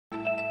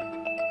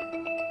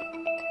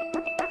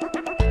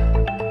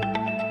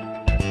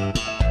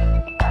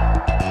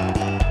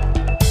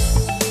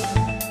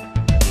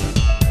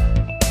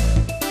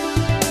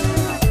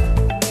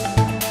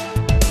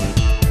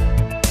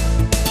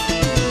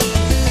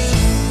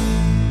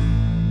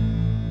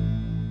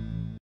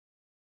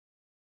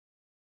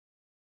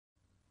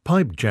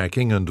Pipe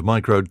jacking and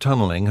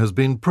micro-tunneling has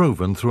been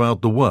proven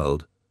throughout the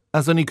world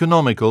as an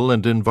economical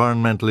and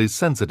environmentally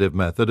sensitive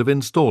method of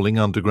installing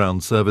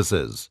underground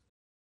services.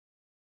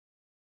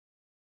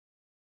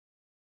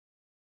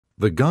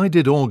 The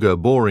guided auger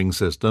boring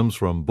systems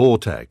from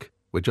Bohrtec,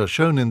 which are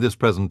shown in this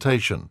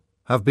presentation,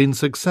 have been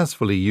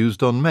successfully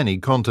used on many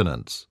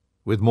continents,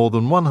 with more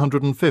than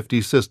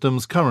 150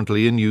 systems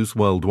currently in use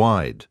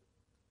worldwide.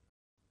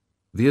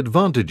 The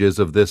advantages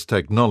of this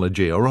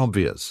technology are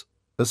obvious,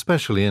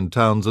 especially in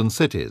towns and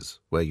cities,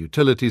 where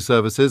utility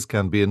services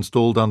can be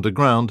installed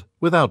underground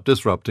without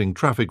disrupting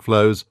traffic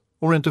flows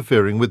or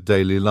interfering with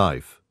daily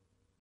life.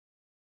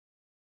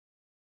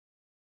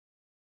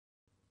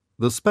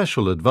 The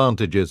special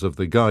advantages of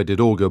the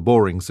guided auger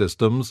boring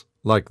systems,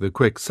 like the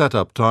quick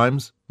setup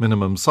times,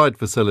 minimum site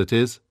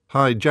facilities,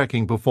 high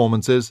jacking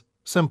performances,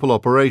 simple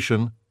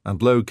operation,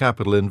 and low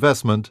capital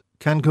investment,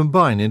 can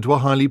combine into a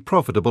highly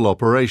profitable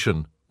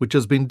operation, which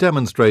has been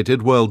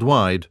demonstrated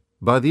worldwide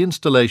by the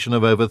installation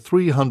of over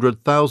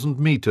 300,000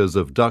 meters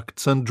of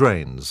ducts and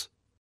drains.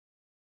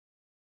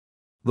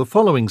 The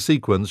following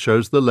sequence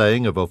shows the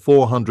laying of a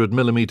 400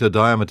 mm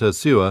diameter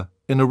sewer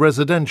in a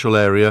residential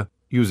area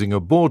using a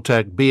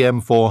Bohrtec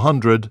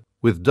BM400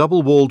 with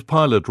double-walled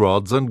pilot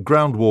rods and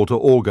groundwater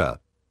auger.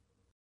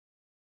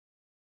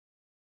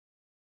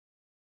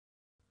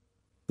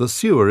 The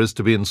sewer is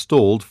to be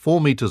installed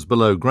 4 meters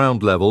below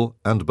ground level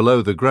and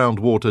below the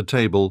groundwater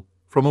table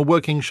from a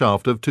working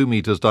shaft of 2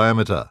 meters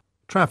diameter.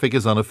 Traffic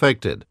is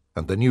unaffected,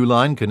 and the new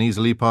line can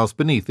easily pass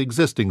beneath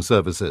existing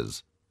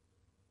services.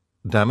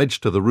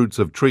 Damage to the roots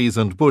of trees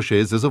and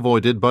bushes is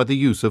avoided by the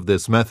use of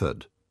this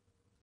method.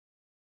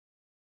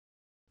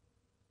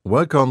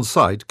 Work on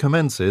site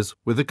commences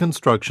with the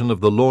construction of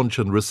the launch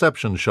and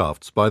reception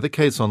shafts by the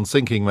caisson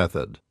sinking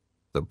method.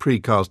 The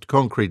precast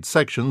concrete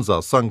sections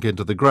are sunk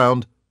into the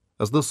ground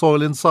as the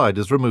soil inside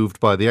is removed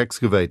by the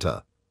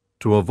excavator.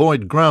 To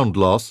avoid ground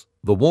loss,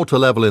 the water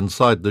level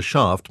inside the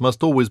shaft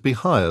must always be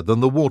higher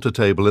than the water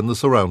table in the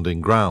surrounding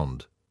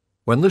ground.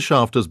 When the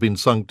shaft has been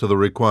sunk to the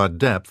required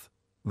depth,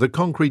 the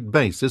concrete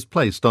base is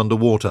placed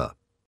underwater.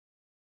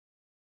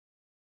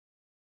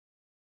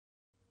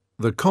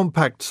 The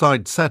compact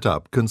site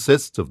setup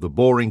consists of the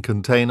boring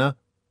container,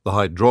 the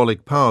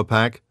hydraulic power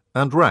pack,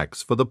 and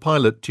racks for the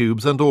pilot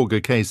tubes and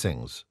auger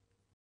casings.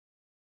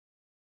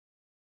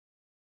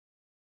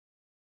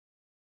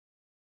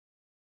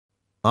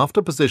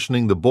 After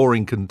positioning the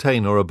boring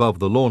container above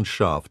the launch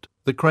shaft,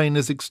 the crane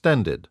is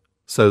extended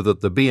so that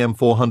the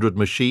BM400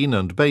 machine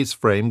and base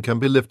frame can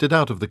be lifted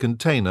out of the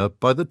container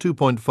by the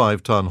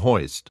 2.5-ton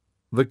hoist.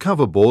 The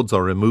cover boards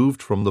are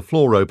removed from the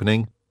floor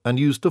opening and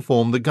used to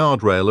form the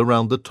guardrail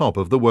around the top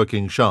of the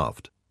working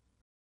shaft.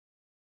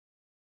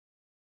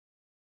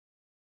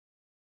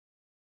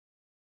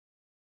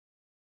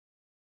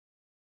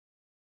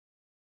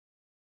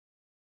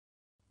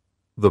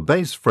 The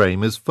base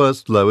frame is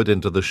first lowered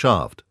into the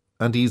shaft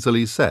and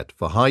easily set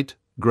for height,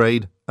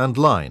 grade, and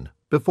line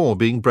before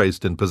being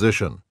braced in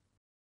position.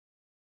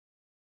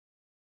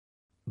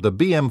 The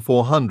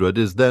BM400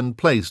 is then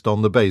placed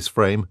on the base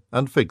frame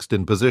and fixed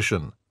in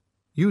position.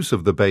 Use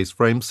of the base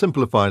frame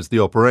simplifies the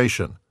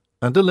operation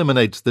and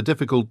eliminates the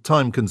difficult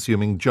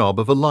time-consuming job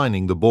of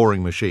aligning the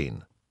boring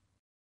machine.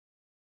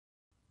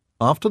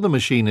 After the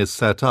machine is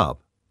set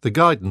up, the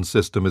guidance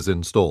system is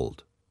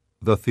installed.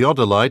 The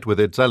theodolite with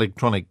its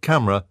electronic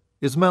camera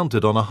is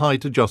mounted on a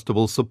height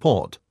adjustable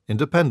support,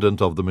 independent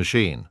of the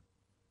machine.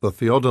 The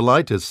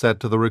theodolite is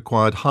set to the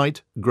required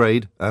height,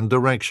 grade, and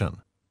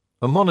direction.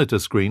 A monitor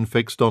screen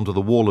fixed onto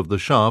the wall of the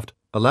shaft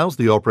allows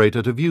the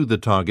operator to view the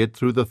target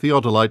through the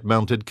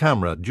theodolite-mounted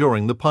camera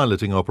during the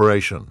piloting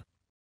operation.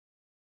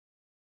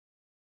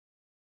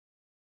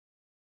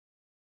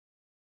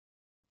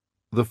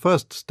 The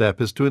first step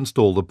is to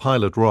install the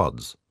pilot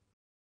rods.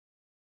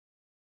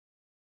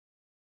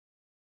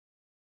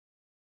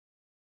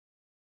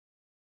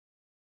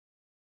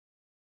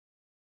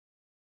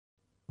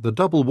 The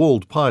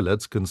double-walled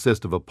pilots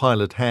consist of a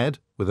pilot head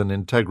with an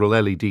integral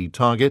LED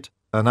target,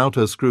 an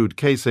outer screwed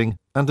casing,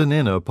 and an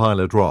inner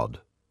pilot rod.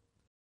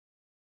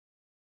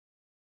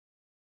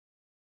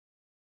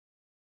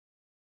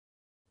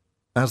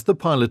 As the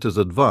pilot is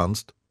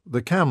advanced,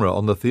 the camera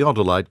on the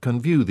theodolite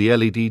can view the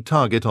LED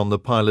target on the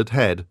pilot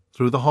head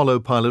through the hollow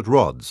pilot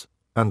rods,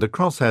 and the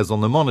crosshairs on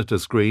the monitor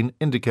screen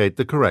indicate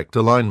the correct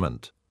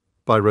alignment.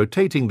 By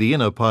rotating the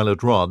inner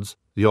pilot rods,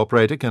 the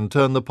operator can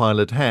turn the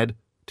pilot head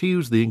to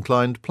use the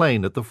inclined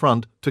plane at the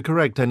front to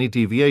correct any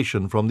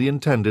deviation from the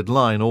intended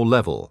line or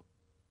level.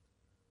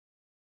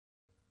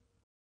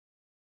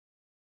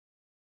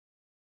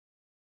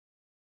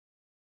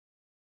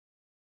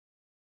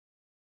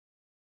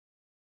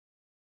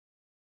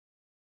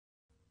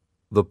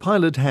 The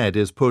pilot head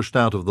is pushed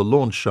out of the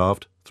launch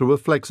shaft through a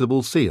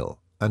flexible seal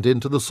and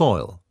into the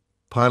soil.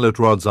 Pilot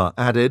rods are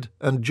added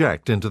and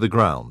jacked into the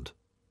ground.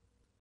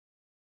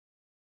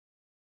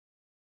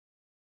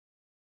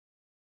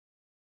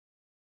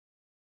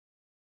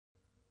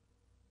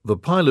 The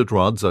pilot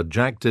rods are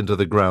jacked into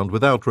the ground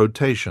without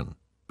rotation,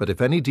 but if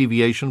any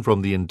deviation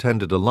from the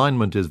intended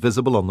alignment is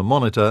visible on the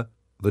monitor,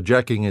 The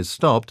jacking is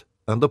stopped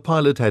and the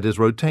pilot head is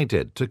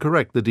rotated to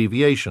correct the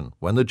deviation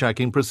when the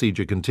jacking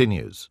procedure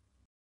continues.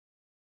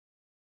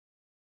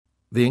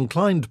 The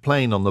inclined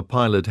plane on the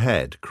pilot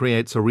head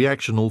creates a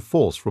reactional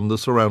force from the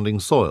surrounding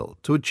soil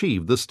to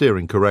achieve the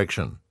steering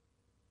correction.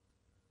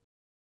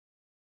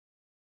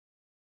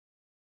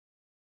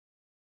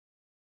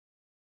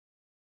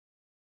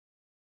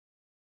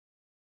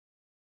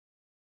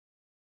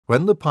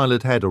 When the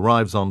pilot head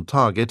arrives on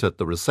target at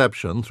the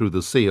reception through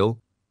the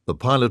seal, the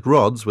pilot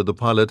rods with the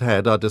pilot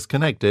head are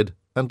disconnected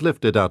and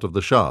lifted out of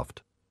the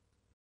shaft.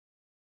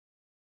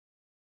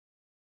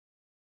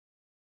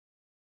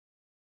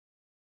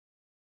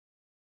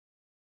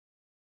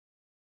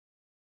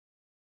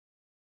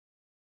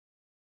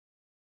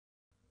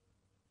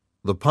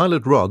 The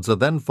pilot rods are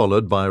then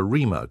followed by a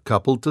reamer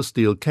coupled to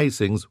steel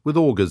casings with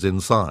augers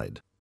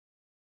inside.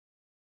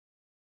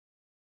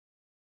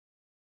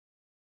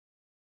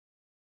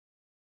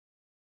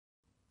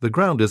 The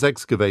ground is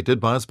excavated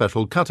by a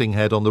special cutting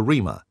head on the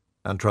reamer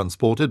and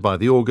transported by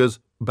the augers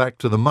back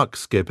to the muck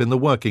skip in the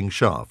working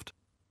shaft.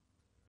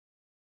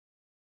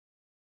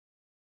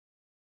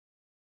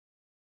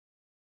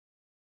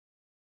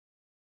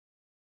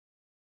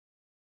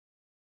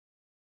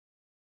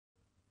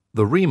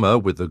 The reamer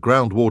with the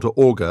groundwater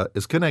auger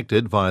is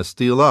connected via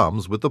steel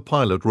arms with the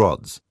pilot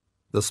rods.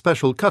 The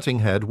special cutting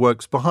head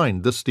works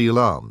behind the steel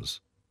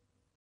arms.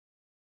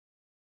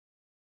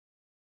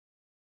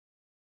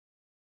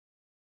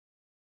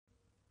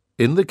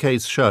 In the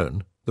case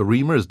shown, the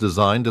reamer is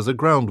designed as a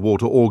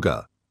groundwater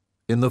auger.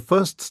 In the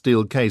first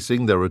steel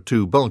casing there are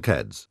two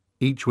bulkheads,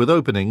 each with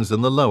openings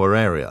in the lower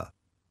area.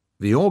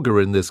 The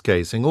auger in this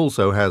casing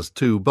also has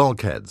two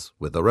bulkheads,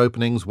 with their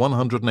openings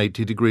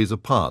 180 degrees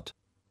apart.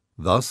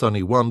 Thus,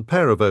 only one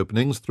pair of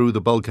openings through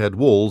the bulkhead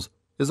walls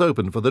is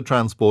open for the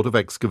transport of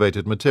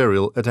excavated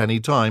material at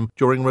any time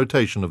during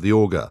rotation of the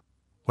auger.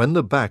 When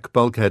the back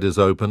bulkhead is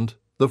opened,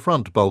 the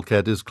front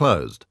bulkhead is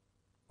closed.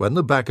 When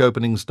the back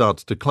opening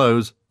starts to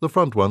close, the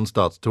front one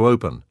starts to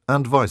open,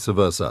 and vice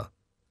versa.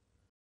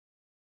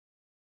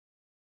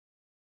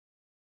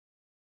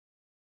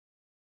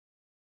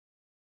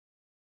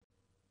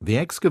 The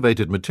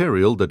excavated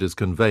material that is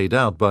conveyed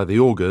out by the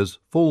augers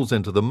falls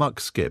into the muck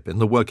skip in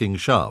the working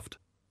shaft.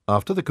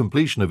 After the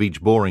completion of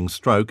each boring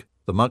stroke,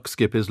 the muck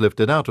skip is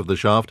lifted out of the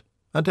shaft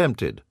and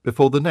emptied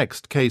before the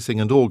next casing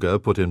and auger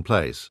put in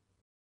place.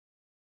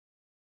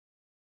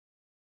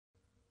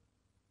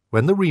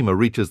 When the reamer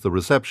reaches the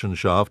reception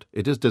shaft,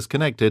 it is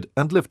disconnected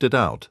and lifted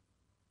out.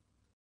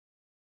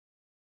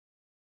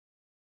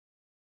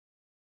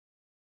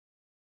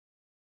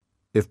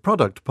 If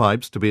product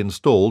pipes to be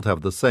installed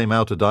have the same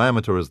outer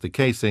diameter as the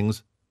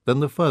casings, then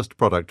the first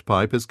product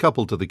pipe is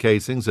coupled to the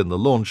casings in the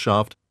launch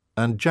shaft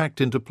and jacked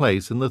into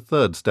place in the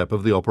third step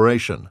of the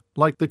operation,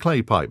 like the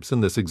clay pipes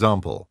in this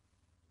example.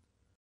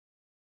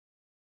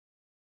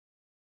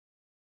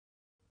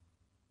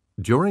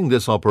 During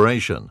this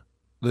operation,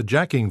 the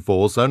jacking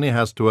force only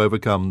has to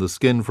overcome the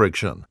skin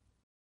friction.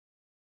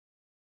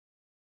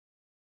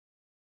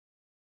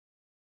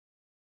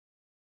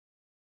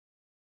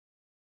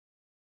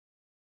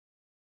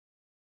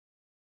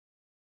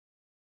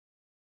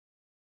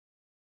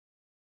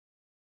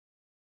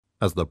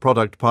 As the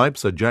product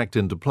pipes are jacked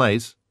into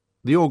place,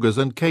 the augers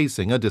and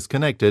casing are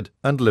disconnected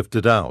and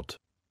lifted out.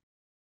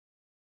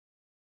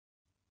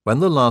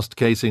 When the last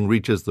casing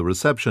reaches the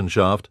reception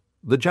shaft,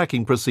 the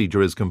jacking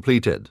procedure is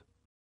completed.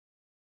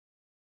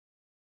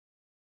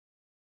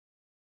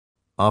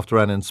 After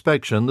an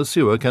inspection, the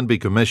sewer can be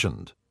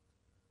commissioned.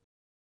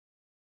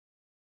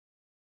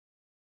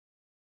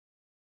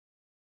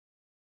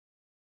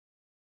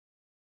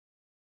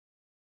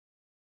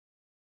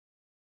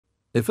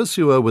 If a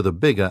sewer with a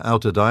bigger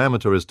outer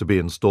diameter is to be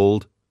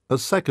installed, a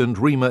second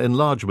reamer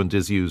enlargement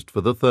is used for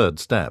the third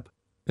step.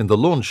 In the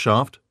launch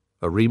shaft,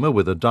 a reamer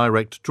with a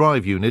direct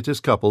drive unit is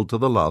coupled to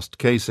the last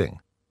casing.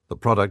 The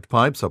product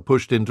pipes are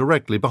pushed in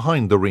directly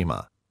behind the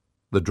reamer.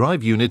 The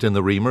drive unit in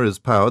the reamer is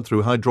powered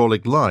through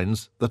hydraulic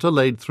lines that are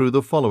laid through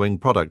the following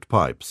product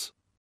pipes.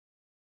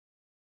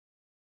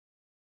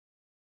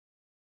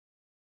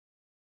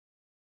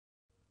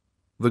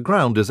 The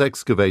ground is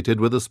excavated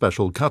with a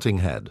special cutting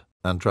head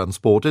and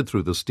transported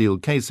through the steel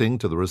casing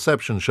to the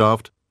reception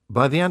shaft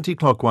by the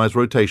anti-clockwise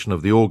rotation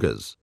of the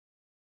augers.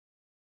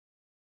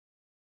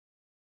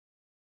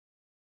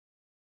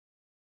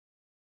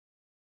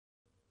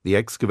 The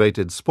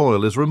excavated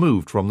spoil is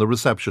removed from the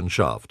reception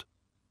shaft.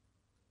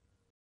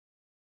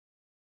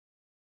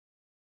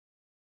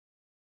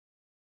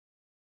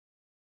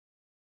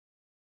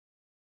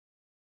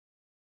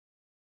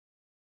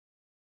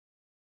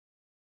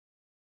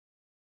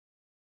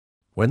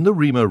 When the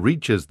reamer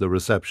reaches the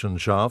reception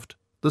shaft,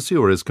 the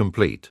sewer is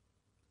complete.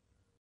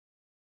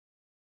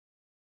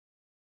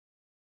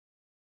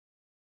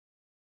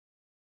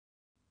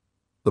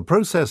 The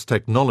process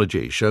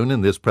technology shown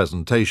in this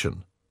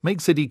presentation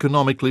makes it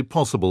economically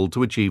possible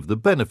to achieve the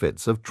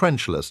benefits of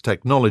trenchless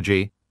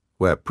technology,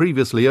 where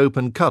previously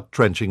open-cut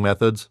trenching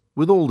methods,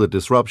 with all the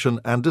disruption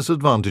and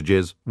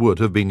disadvantages, would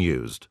have been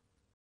used.